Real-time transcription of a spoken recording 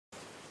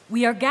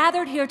We are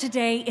gathered here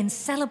today in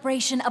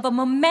celebration of a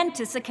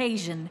momentous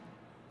occasion.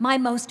 My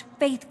most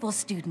faithful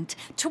student,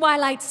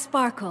 Twilight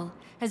Sparkle,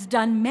 has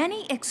done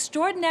many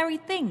extraordinary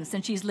things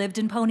since she's lived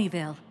in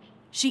Ponyville.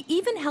 She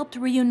even helped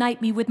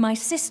reunite me with my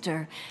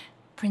sister,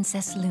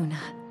 Princess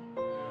Luna.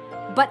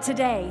 But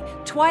today,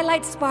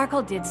 Twilight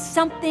Sparkle did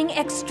something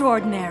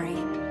extraordinary.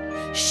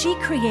 She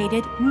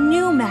created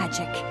new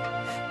magic,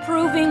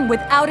 proving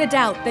without a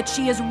doubt that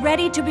she is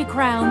ready to be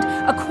crowned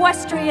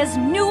Equestria's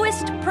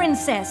newest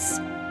princess.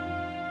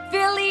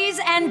 Fillies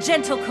and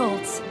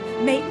gentlecolts,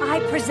 may I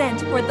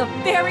present for the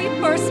very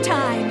first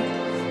time,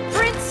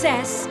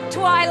 Princess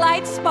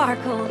Twilight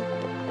Sparkle.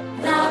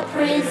 The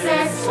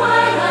Princess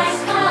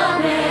Twilight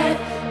cometh,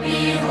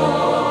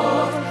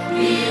 behold,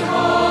 behold.